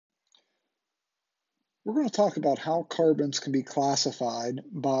We're going to talk about how carbons can be classified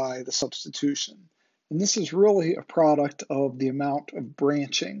by the substitution. And this is really a product of the amount of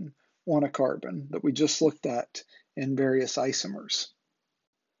branching on a carbon that we just looked at in various isomers.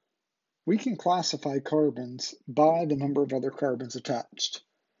 We can classify carbons by the number of other carbons attached.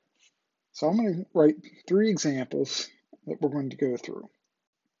 So I'm going to write 3 examples that we're going to go through.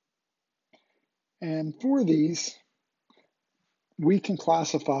 And for these, we can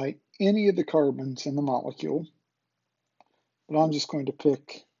classify any of the carbons in the molecule, but I'm just going to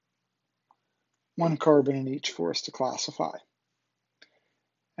pick 1 carbon in each for us to classify.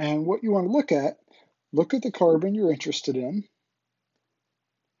 And what you want to look at the carbon you're interested in,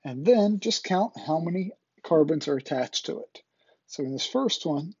 and then just count how many carbons are attached to it. So in this first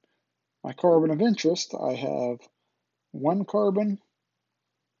one, my carbon of interest, I have 1 carbon,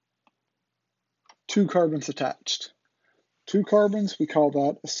 2 carbons attached. 2 carbons, we call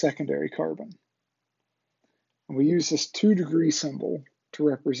that a secondary carbon. And we use this 2 degree symbol to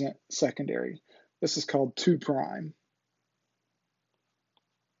represent secondary. This is called 2 prime.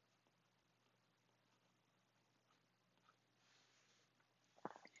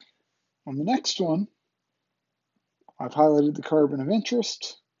 On the next one, I've highlighted the carbon of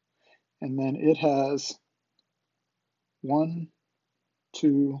interest, and then it has 1,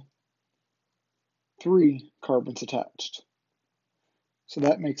 2, 3 carbons attached. So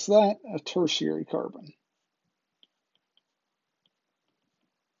that makes that a tertiary carbon.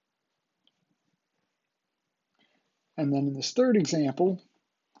 And then in this third example,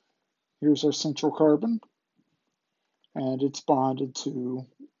 here's our central carbon, and it's bonded to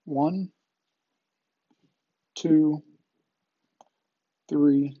 1, 2,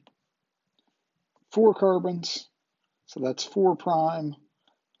 3, 4 carbons. So that's 4 prime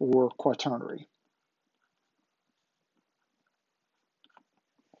or quaternary.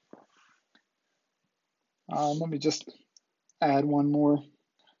 Let me just add one more.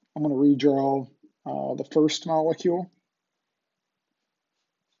 I'm going to redraw the first molecule.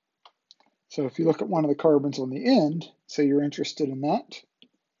 So if you look at one of the carbons on the end, say you're interested in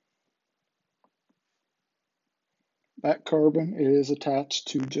that carbon is attached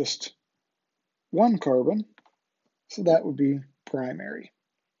to just 1 carbon, so that would be primary.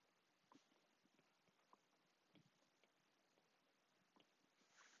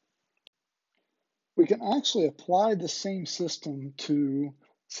 We can actually apply the same system to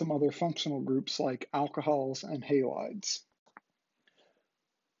some other functional groups like alcohols and halides.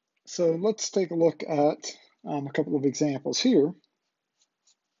 So let's take a look at a couple of examples here.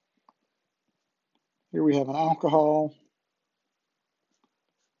 Here we have an alcohol.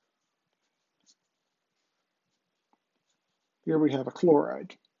 Here we have a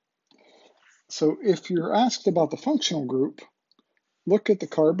chloride. So if you're asked about the functional group, look at the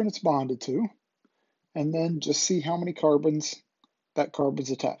carbon it's bonded to, and then just see how many carbons that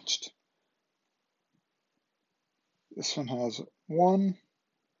carbon's attached. This one has 1,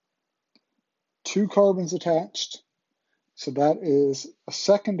 2 carbons attached, so that is a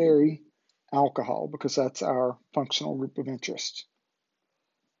secondary alcohol because that's our functional group of interest.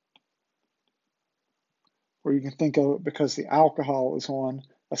 Or you can think of it because the alcohol is on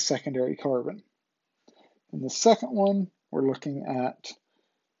a secondary carbon. In the second one, we're looking at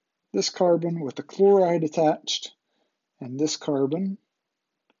this carbon with the chloride attached, and this carbon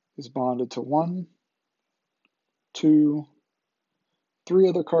is bonded to 1, 2, 3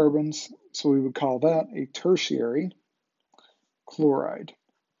 other carbons, so we would call that a tertiary chloride.